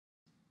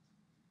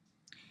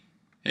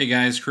Hey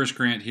guys, Chris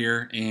Grant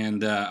here,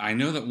 and I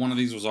know that one of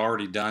these was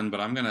already done, but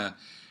I'm going to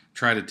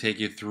try to take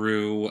you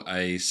through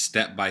a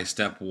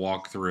step-by-step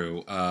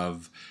walkthrough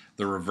of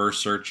the reverse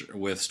search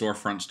with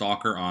Storefront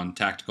Stalker on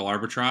Tactical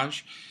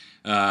Arbitrage.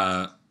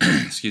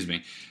 Excuse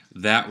me.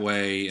 That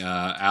way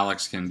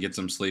Alex can get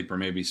some sleep or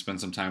maybe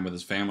spend some time with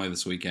his family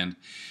this weekend.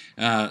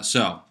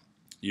 So,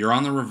 you're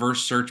on the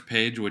reverse search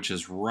page, which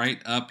is right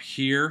up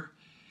here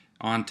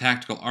on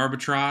Tactical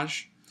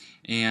Arbitrage.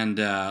 And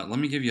let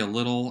me give you a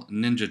little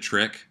ninja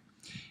trick.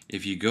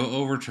 If you go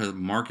over to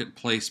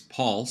Marketplace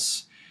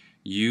Pulse,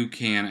 you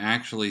can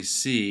actually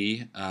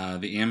see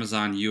the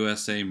Amazon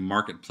USA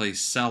Marketplace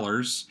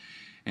sellers.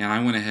 And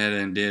I went ahead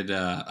and did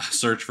a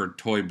search for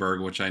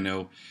Toyberg, which I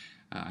know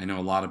a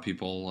lot of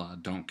people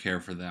don't care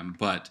for them.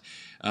 But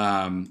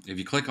if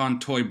you click on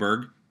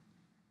Toyberg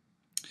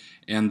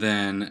and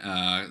then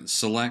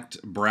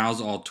select Browse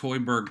All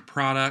Toyberg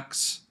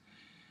Products,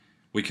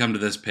 we come to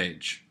this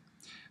page.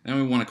 Then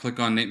we want to click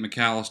on Nate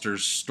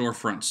McAllister's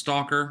Storefront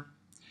Stalker.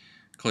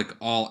 Click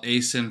All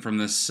ASIN from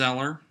this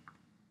seller.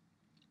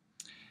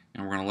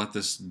 And we're going to let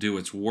this do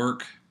its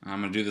work. I'm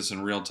going to do this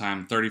in real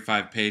time.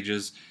 35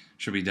 pages.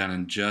 Should be done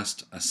in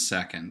just a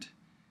second.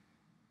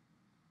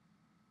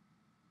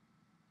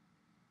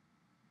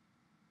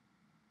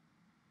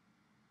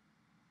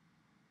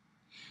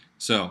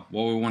 So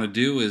what we want to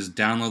do is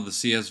download the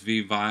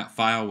CSV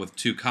file with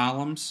 2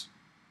 columns.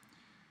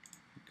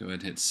 Go ahead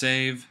and hit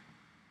save.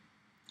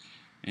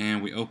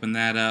 And we open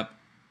that up,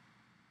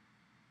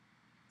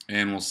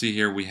 and we'll see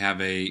here we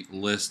have a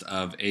list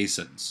of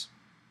ASINs.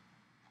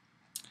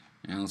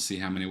 And let's see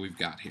how many we've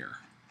got here.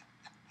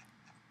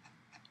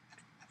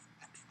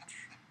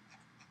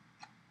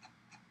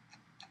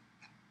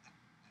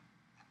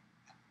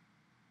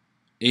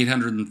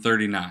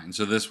 $839.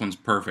 So this one's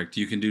perfect.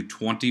 You can do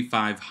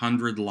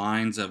 2,500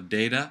 lines of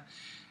data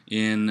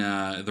in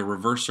the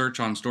reverse search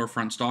on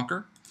Storefront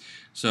Stalker.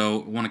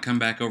 So I want to come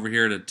back over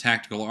here to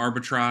Tactical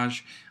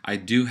Arbitrage. I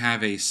do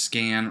have a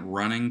scan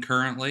running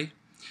currently,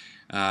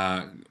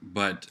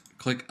 but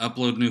click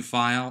Upload New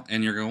File,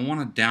 and you're going to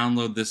want to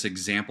download this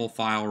example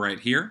file right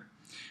here,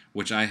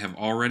 which I have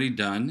already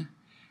done.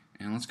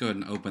 And let's go ahead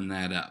and open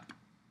that up.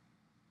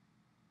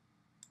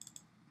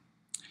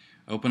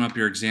 Open up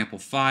your example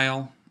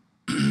file,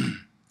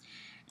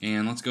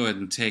 and let's go ahead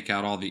and take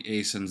out all the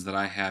ASINs that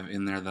I have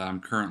in there that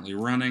I'm currently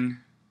running.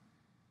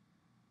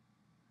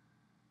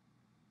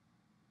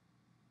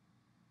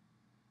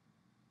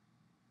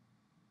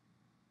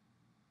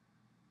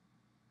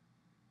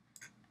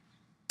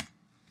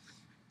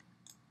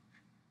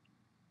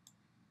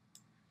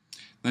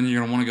 Then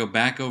you're going to want to go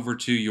back over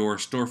to your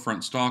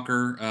Storefront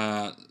Stalker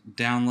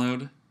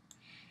download,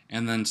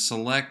 and then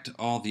select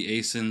all the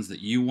ASINs that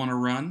you want to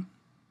run.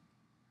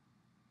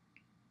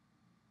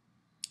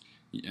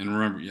 And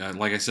remember,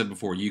 like I said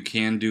before, you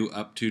can do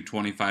up to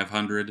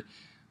 2,500.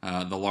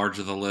 The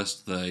larger the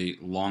list, the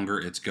longer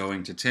it's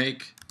going to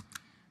take.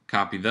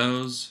 Copy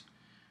those,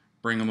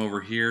 bring them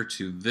over here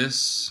to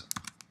this,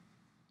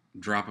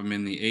 drop them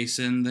in the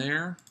ASIN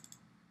there.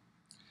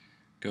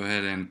 Go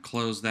ahead and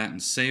close that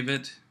and save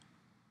it.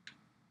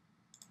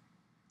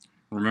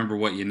 Remember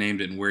what you named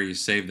it and where you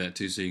saved that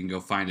to so you can go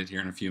find it here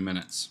in a few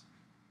minutes.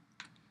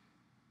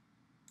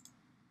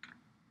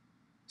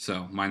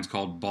 So mine's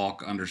called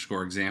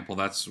bulk_example.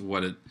 That's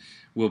what it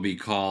will be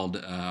called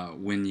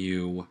when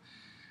you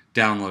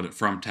download it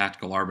from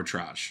Tactical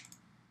Arbitrage.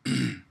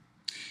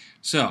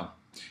 So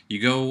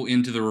you go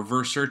into the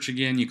reverse search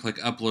again, you click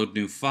Upload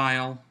New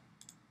File,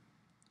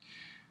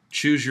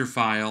 choose your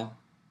file,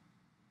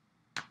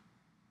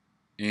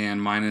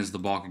 and mine is the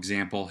bulk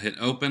example. Hit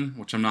open,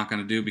 which I'm not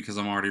going to do because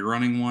I'm already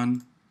running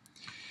one.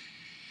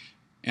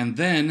 And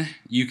then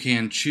you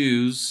can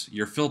choose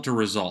your filter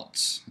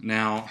results.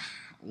 Now,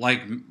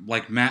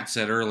 like Matt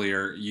said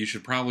earlier, you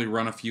should probably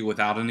run a few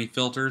without any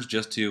filters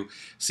just to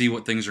see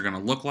what things are going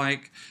to look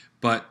like.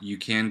 But you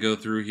can go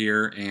through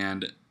here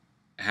and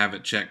have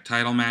it check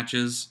title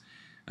matches,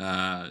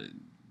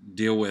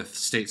 deal with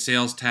state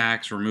sales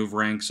tax, remove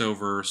ranks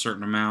over a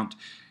certain amount.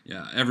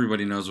 Yeah,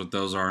 everybody knows what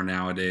those are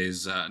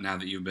nowadays, now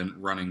that you've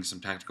been running some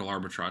Tactical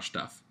Arbitrage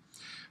stuff.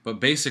 But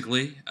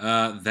basically,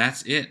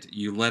 that's it.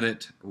 You let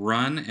it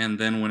run, and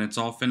then when it's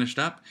all finished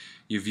up,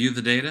 you view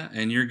the data,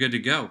 and you're good to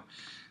go.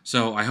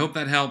 So I hope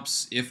that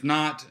helps. If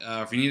not,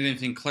 if you need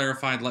anything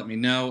clarified, let me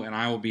know, and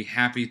I will be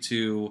happy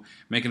to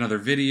make another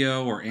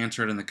video or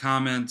answer it in the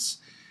comments.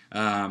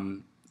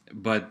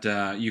 But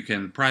you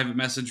can private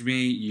message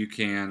me, you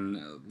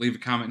can leave a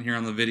comment here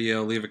on the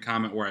video, leave a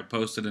comment where I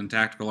posted in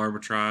Tactical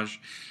Arbitrage,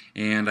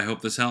 and I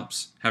hope this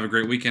helps. Have a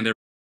great weekend, everybody.